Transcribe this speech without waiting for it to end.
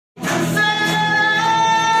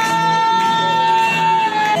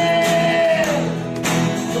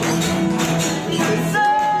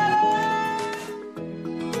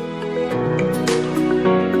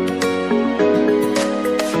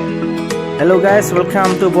Hello guys,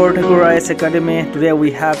 welcome to Borthakur IAS Academy. Today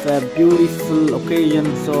we have a beautiful occasion,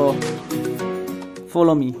 so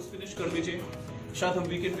follow me. Finish कर दीजिए। शायद हम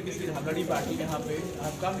weekend पे किसी झागड़ी पार्टी यहाँ पे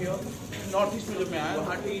आपका भी नॉर्थ ईस्ट में जब मैं आया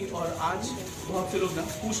पार्टी, और आज बहुत से लोग ना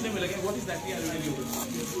पूछने में लगे व्हाट इज दैट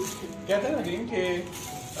कहते हैं ना गेम के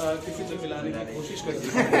किसी से मिलाने की कोशिश करती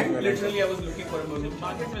है। Literally I was looking for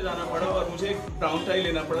market में जाना पड़ा और मुझे एक ब्राउन टाई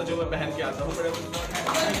लेना पड़ा जो मैं पहन के आता हूँ।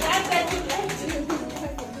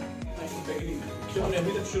 जो हमने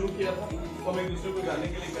अभी तक शुरू किया था वो हम एक दूसरे को जानने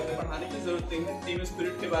के लिए करते हैं, पढ़ाने की जरूरत नहीं है। टीम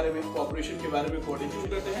स्पिरिट के बारे में, कोऑपरेशन के बारे में कोऑर्डिनेशन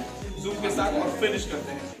करते हैं जूम के साथ और फिनिश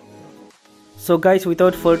करते हैं। So guys,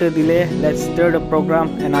 without further delay, let's start the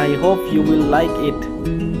program and I hope you will like it.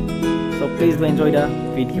 So please enjoy the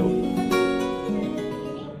video.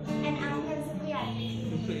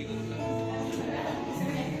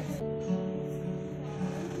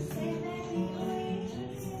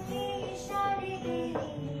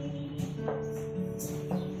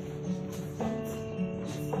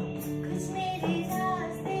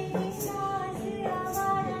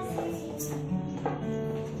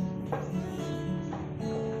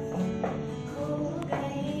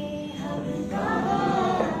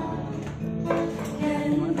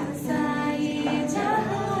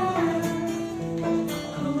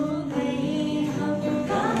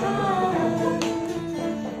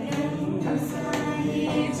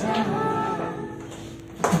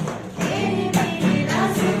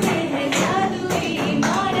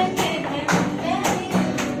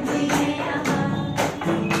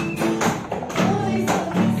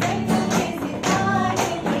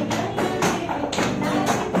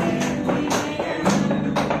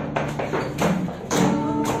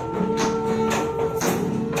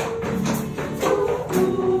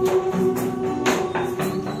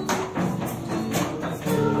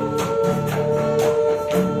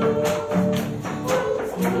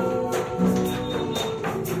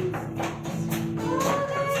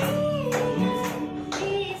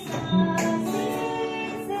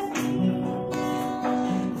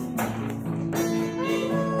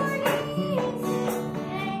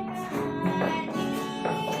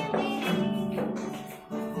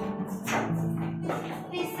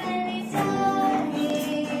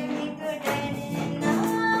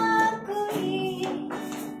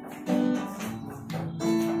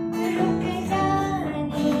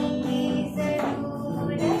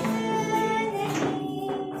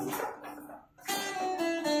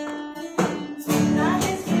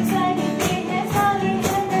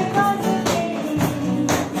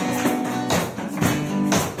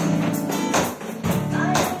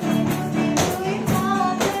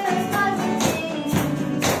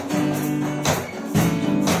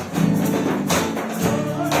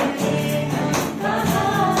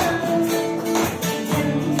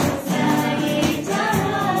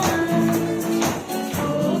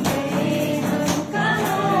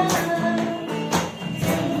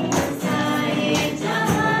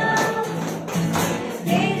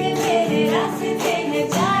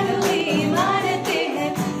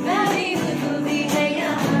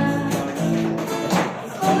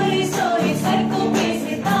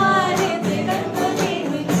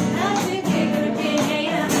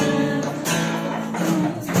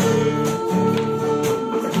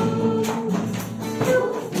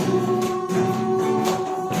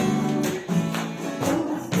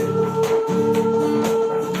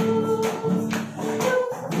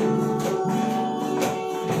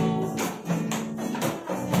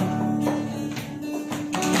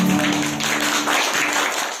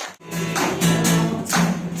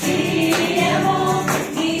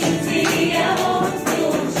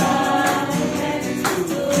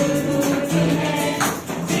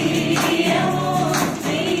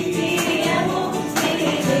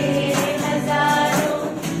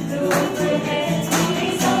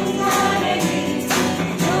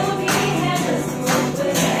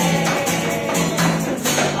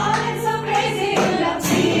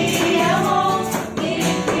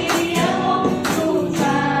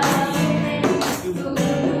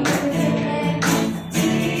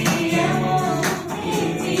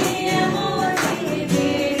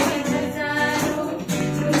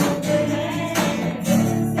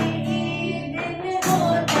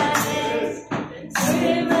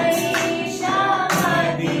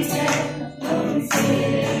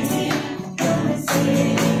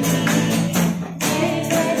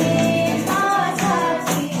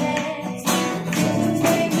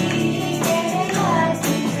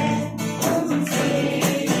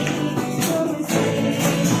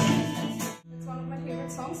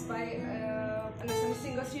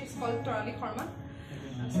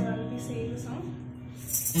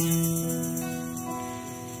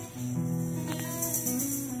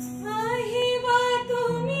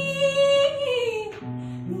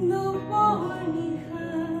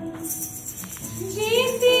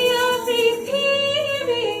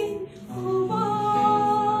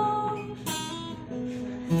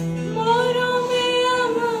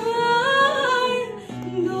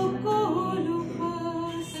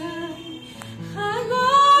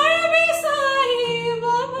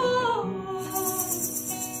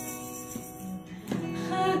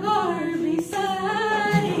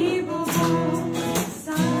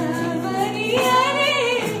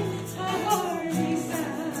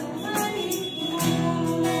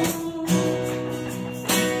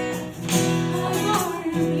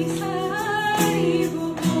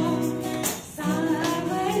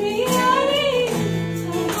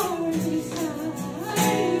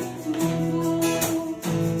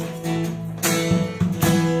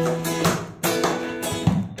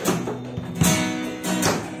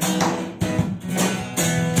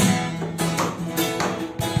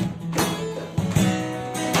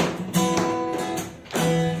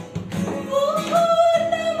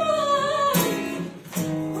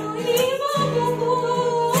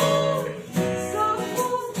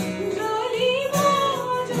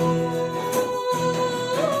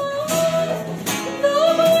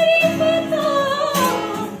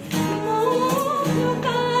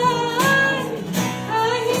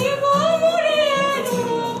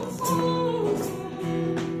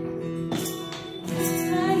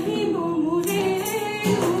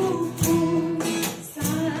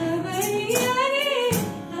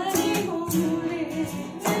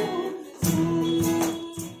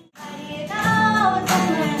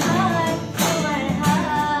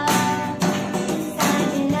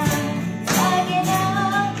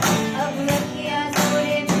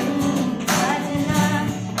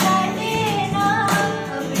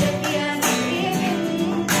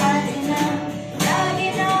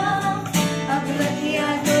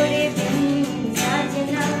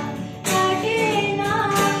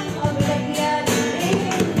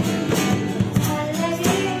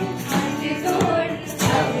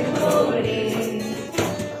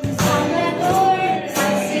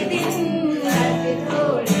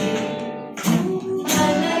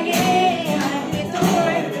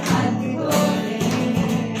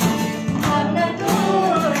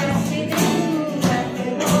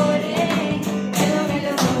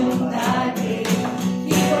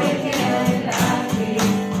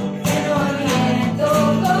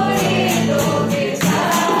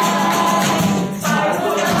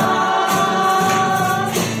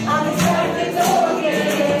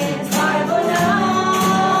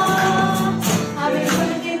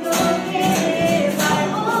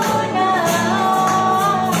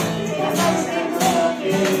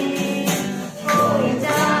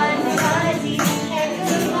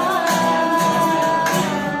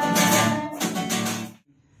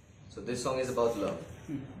 This song is about love.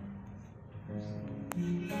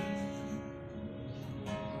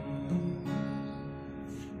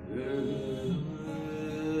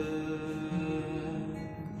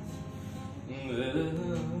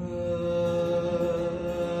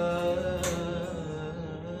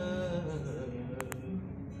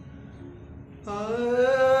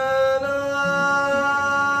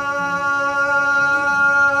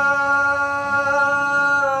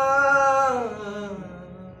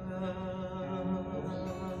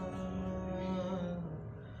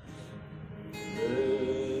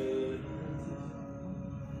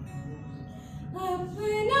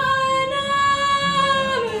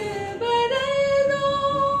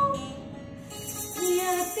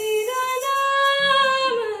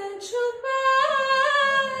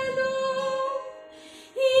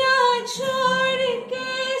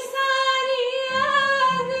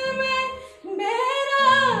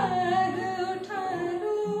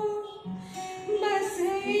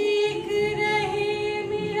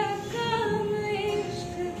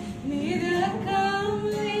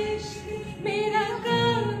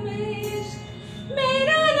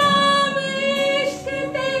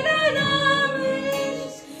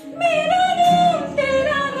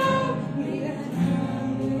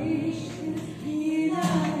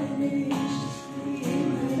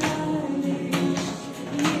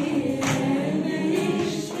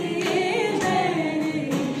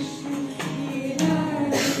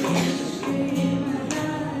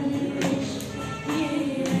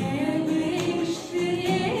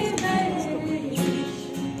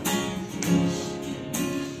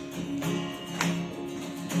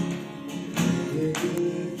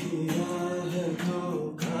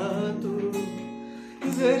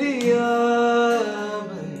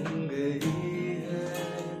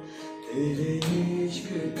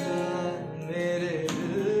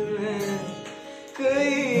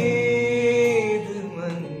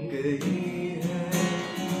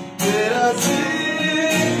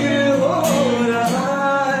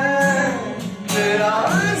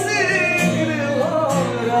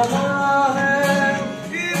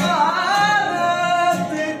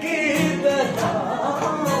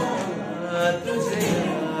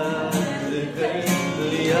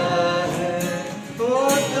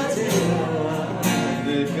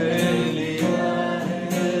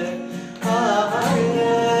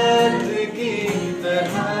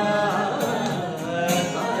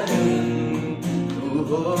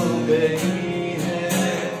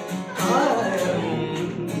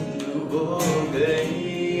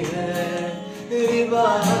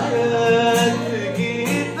 रिवायत की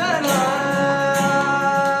तरह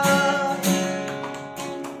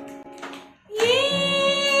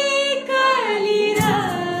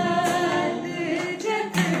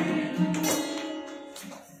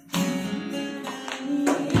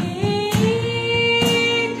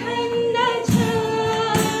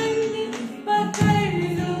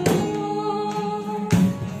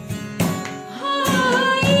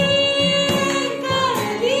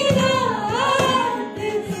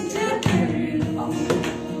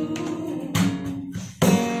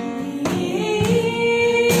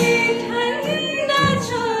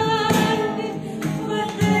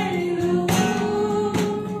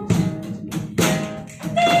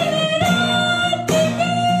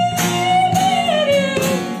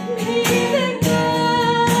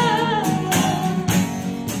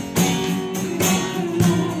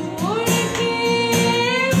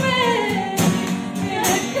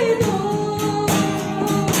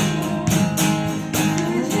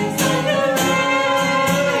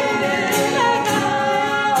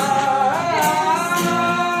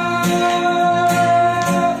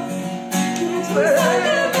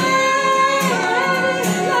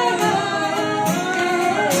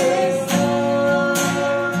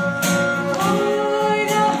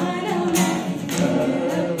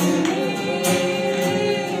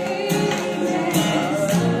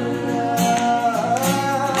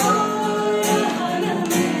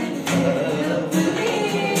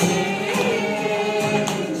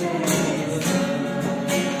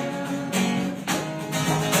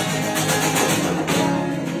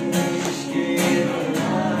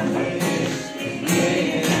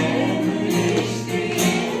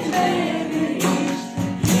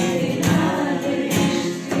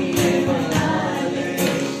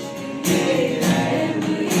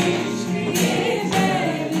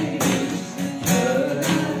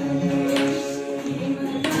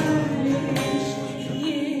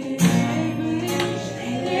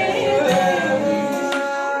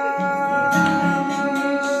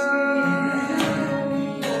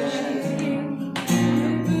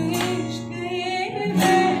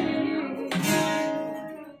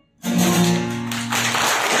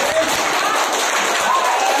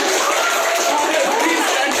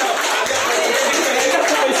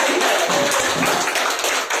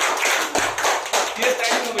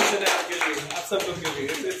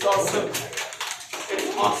It's awesome.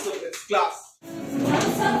 It's awesome. It's class.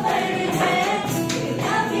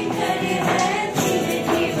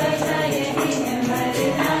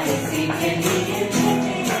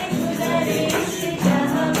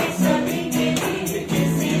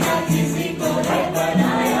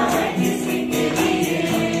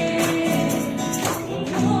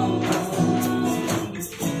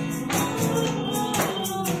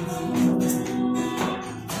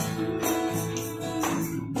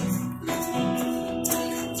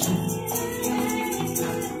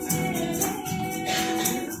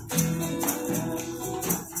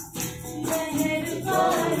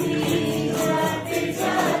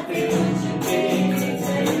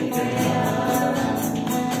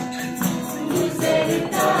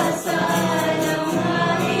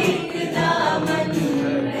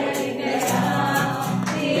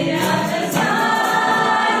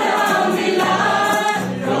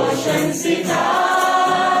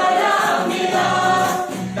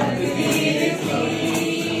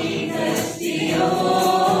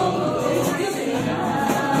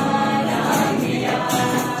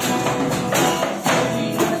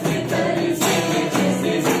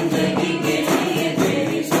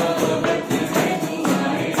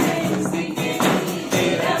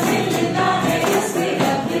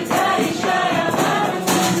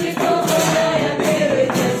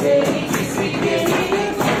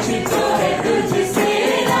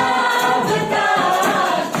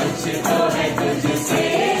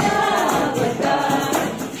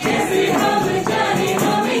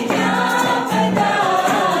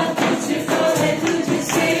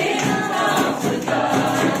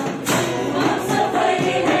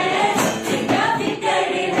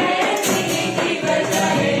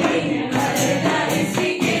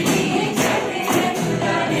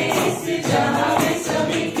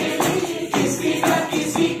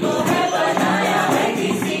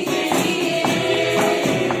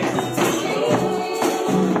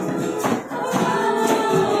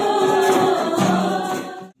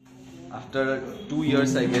 After 2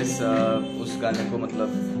 years I guess उस गाने को मतलब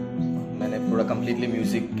मैंने पूरा completely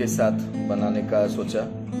music के साथ बनाने का सोचा।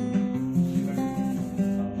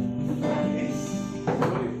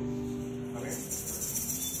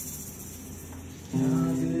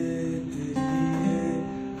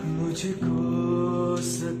 मुझको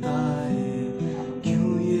सताए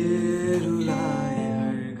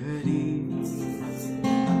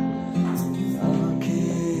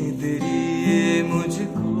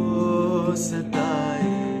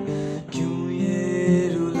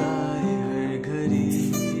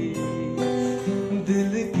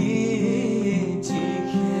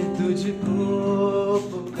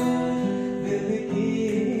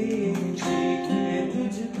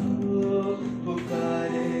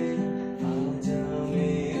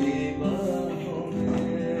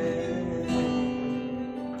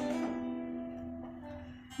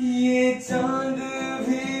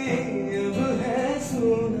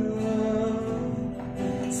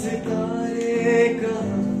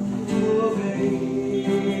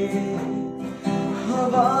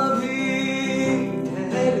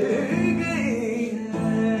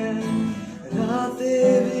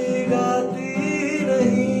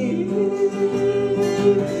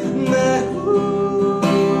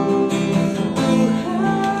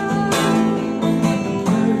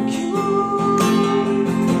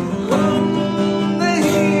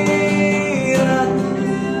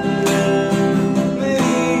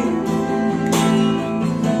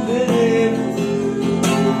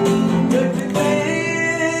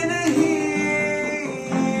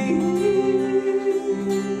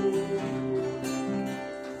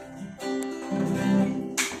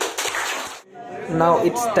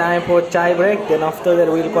it's time for chai break. Then after that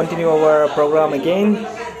we'll continue our program again.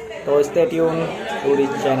 So stay tuned to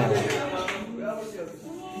this channel.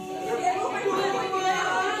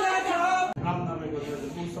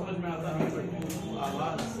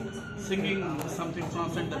 Singing something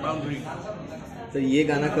transcend the boundary. तो ये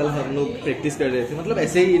गाना कल हम लोग प्रैक्टिस कर रहे थे, मतलब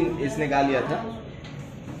ऐसे ही इसने गा लिया था.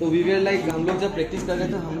 तो वी वर लाइक, हम लोग जब प्रैक्टिस कर रहे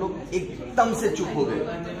थे हम लोग एकदम से चुप हो गए.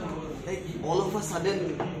 Like all of a sudden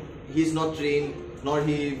he is not train not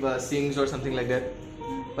he sings और समथिंग लाइक दैट,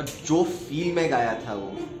 बट जो फील में गाया था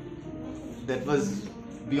वो, दैट वाज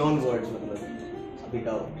बियॉन्ड वर्ड्स. मतलब अभी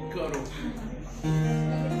गाओ, करो,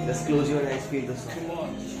 just close your eyes, feel the song.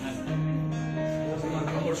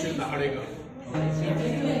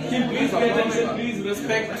 Please pay attention, please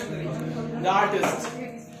respect the artist.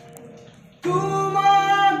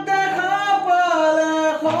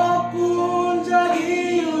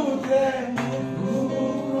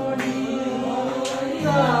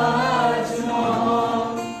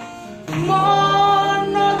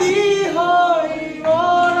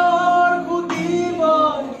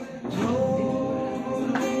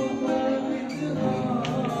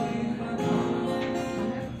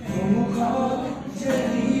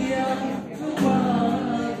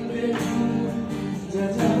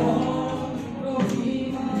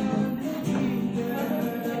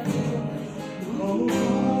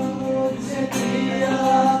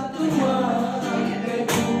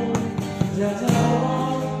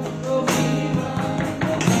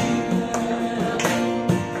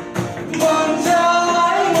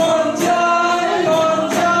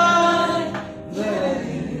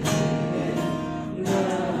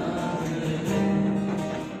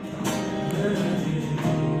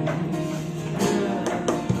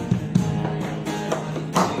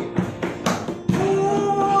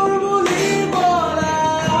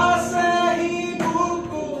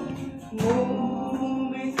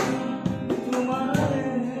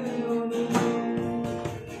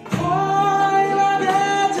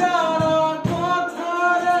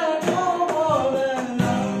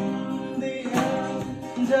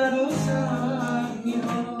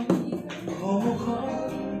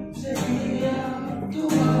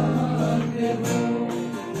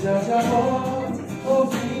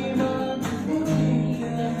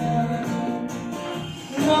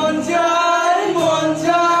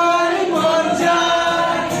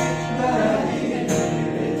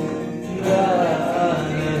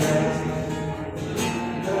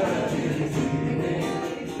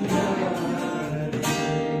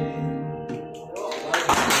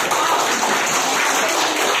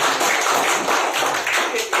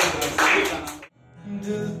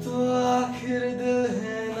 दिल तो आखिर दिल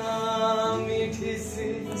है ना.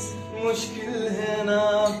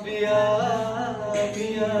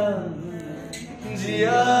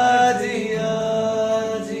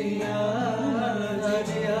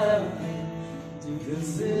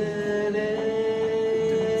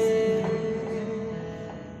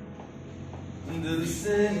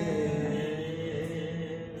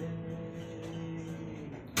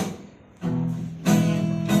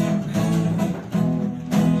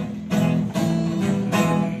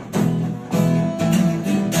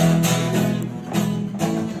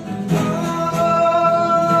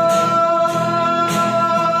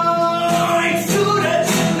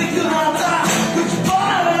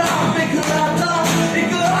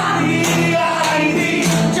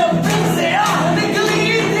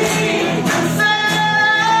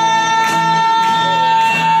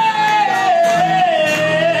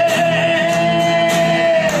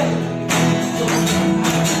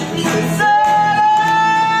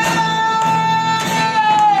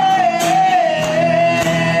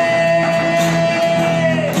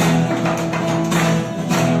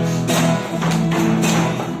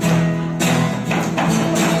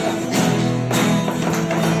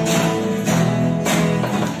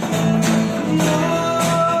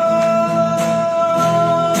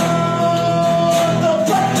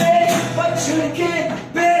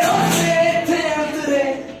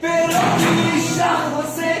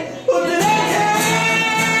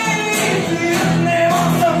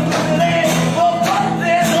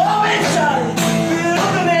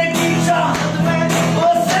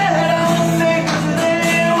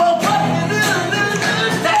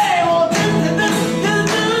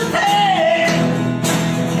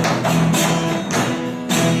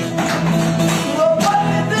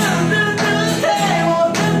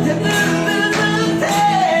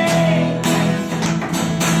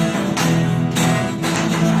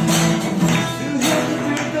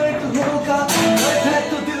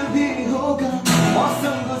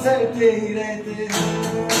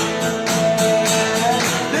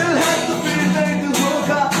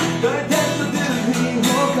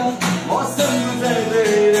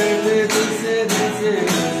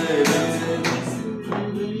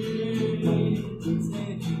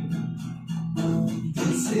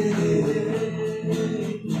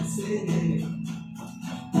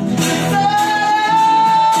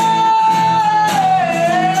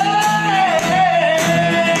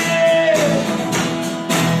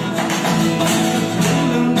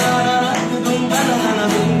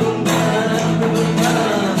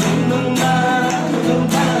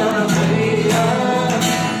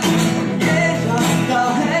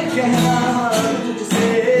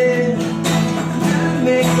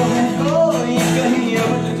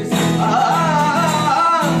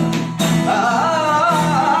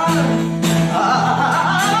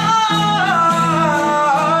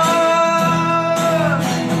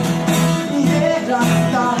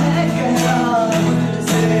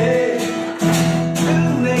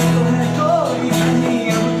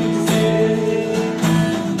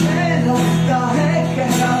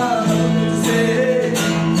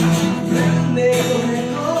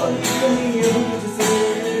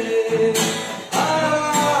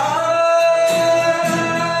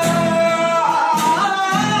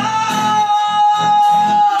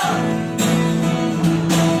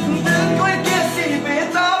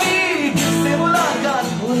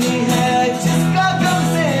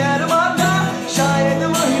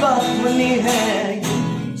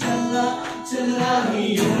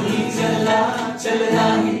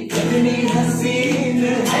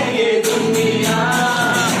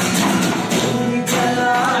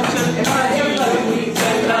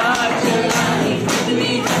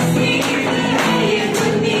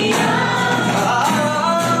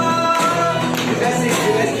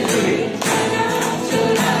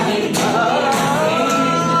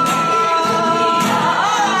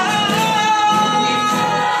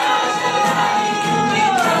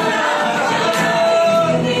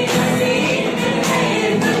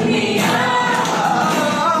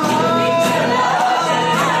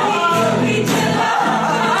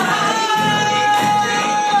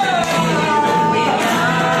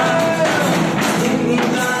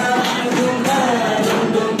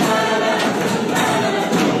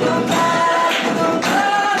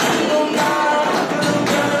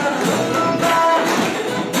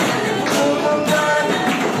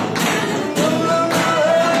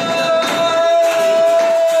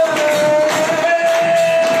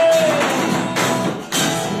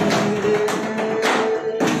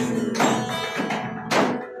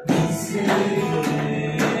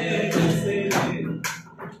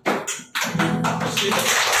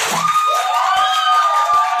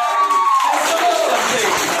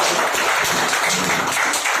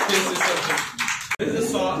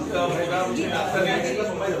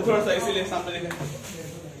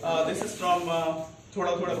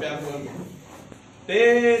 थोड़ा थोड़ा प्यार हुआ।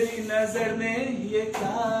 तेरी नजर ने ये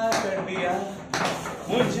क्या कर दिया,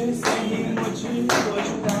 मुझसे ही मुझको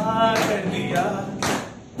जुदा कर दिया।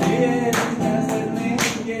 तेरी नजर ने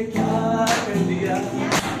ये क्या कर दिया,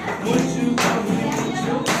 मुझको ही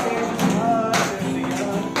मुझसे जुदा कर दिया।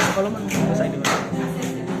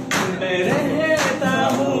 मैं रहता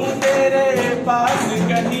हूँ तेरे पास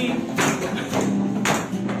कहीं,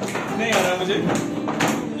 नहीं आ रहा मुझे,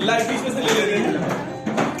 लाइव बीच में से ले लेते हैं।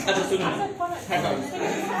 अच्छा सुनो,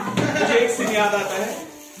 मुझे एक सीन याद आता है,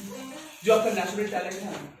 जो आपका नेचुरल टैलेंट है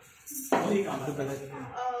वही काम आता है।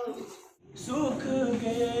 सुख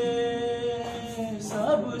के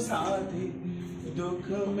सब साथी, दुख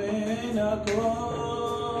में न कोई।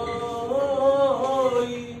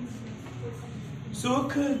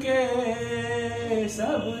 सुख के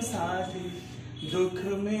सब साथी, दुख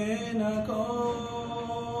में न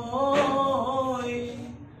कोई।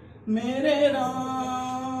 मेरे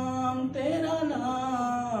नाम तेरा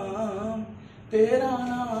नाम, तेरा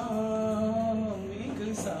नाम एक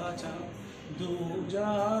साचा,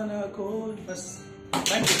 दूजा न कोई। बस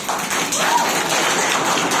थैंक यू।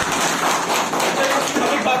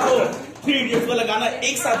 एक बात हो, 3 इडियट्स वाला गाना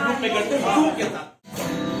एक साथ ग्रुप में करते हैं ग्रुप के साथ।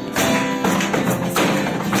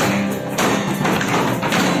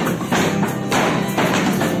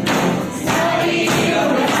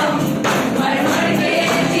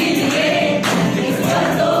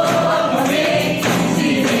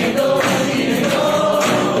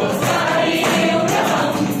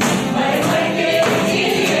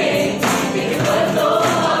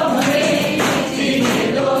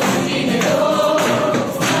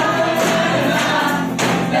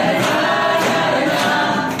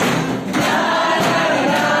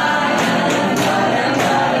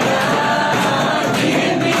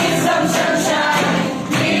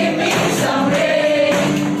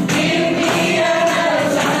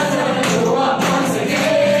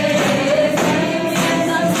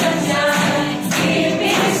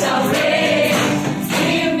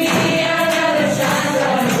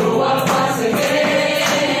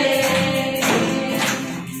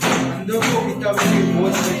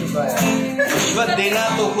 देना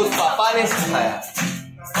तो खुद पापा ने सिखाया।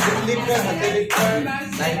 लिख कर हथे लिख कर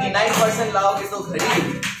 99% लाओगे तो घड़ी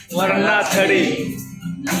वरना छड़ी।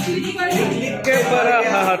 लिख के बड़ा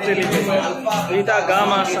हाथे लिखे रीता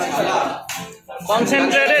गामा सा।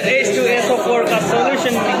 Concentrated H2SO4 का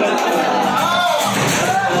सॉल्यूशन निकलता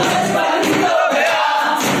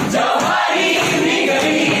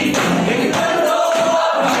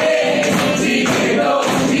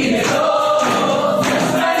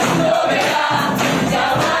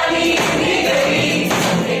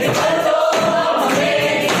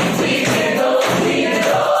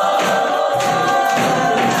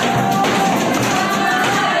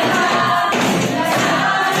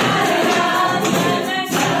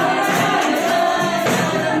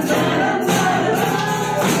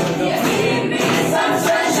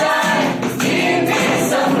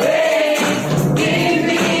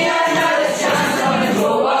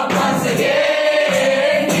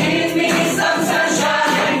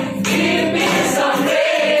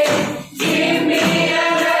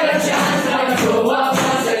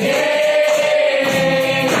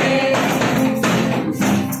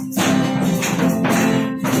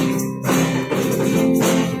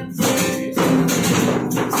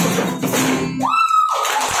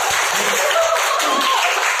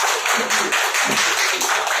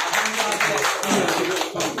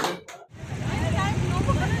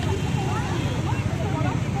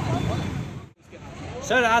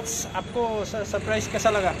सर। आज आपको सरप्राइज कैसा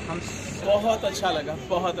लगा? हम बहुत अच्छा लगा,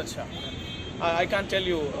 बहुत अच्छा। आई कैन टेल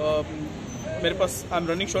यू, मेरे पास I am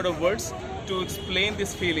running short of words to explain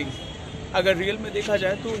this feeling. अगर रियल में देखा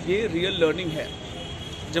जाए तो ये रियल लर्निंग है।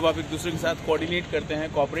 जब आप एक दूसरे के साथ कोऑर्डिनेट करते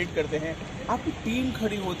हैं, कोऑपरेट करते हैं, आपकी टीम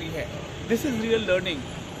खड़ी होती है, दिस इज रियल लर्निंग।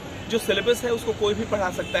 जो सिलेबस है उसको कोई भी पढ़ा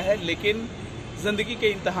सकता है, लेकिन ज़िंदगी के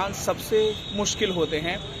इम्तहान सबसे मुश्किल होते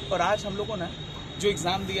हैं। और आज हम लोगों ने जो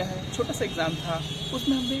एग्ज़ाम दिया है, छोटा सा एग्ज़ाम था,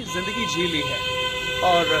 उसमें हमने ज़िंदगी जी ली है।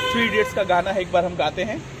 और 3 इडियट्स का गाना है, एक बार हम गाते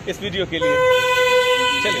हैं इस वीडियो के लिए।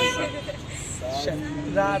 चलिए।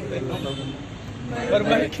 रात पर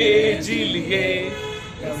मर के जी लिए,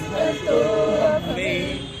 तो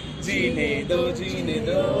हमें जीने दो, जीने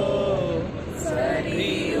दो,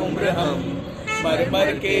 सारी उम्र हम मर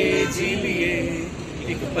मर के जी लिए,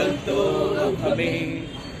 एक पल तो हमें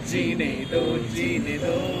जीने दो, जीने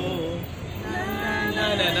दो। Na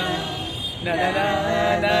na na na na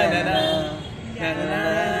na na na na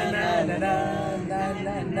na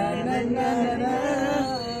na na na na.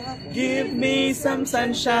 Give me some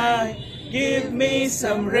sunshine, give me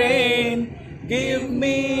some rain, Give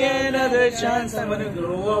me another chance. I'm gonna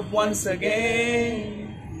grow up once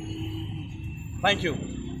again. Thank you.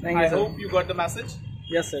 Thank you, I sir. hope you got the message.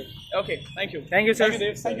 Yes, sir. Okay, thank you. Thank you, sir. Thank you,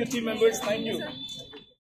 Dave. Thank you, team members. Thank you.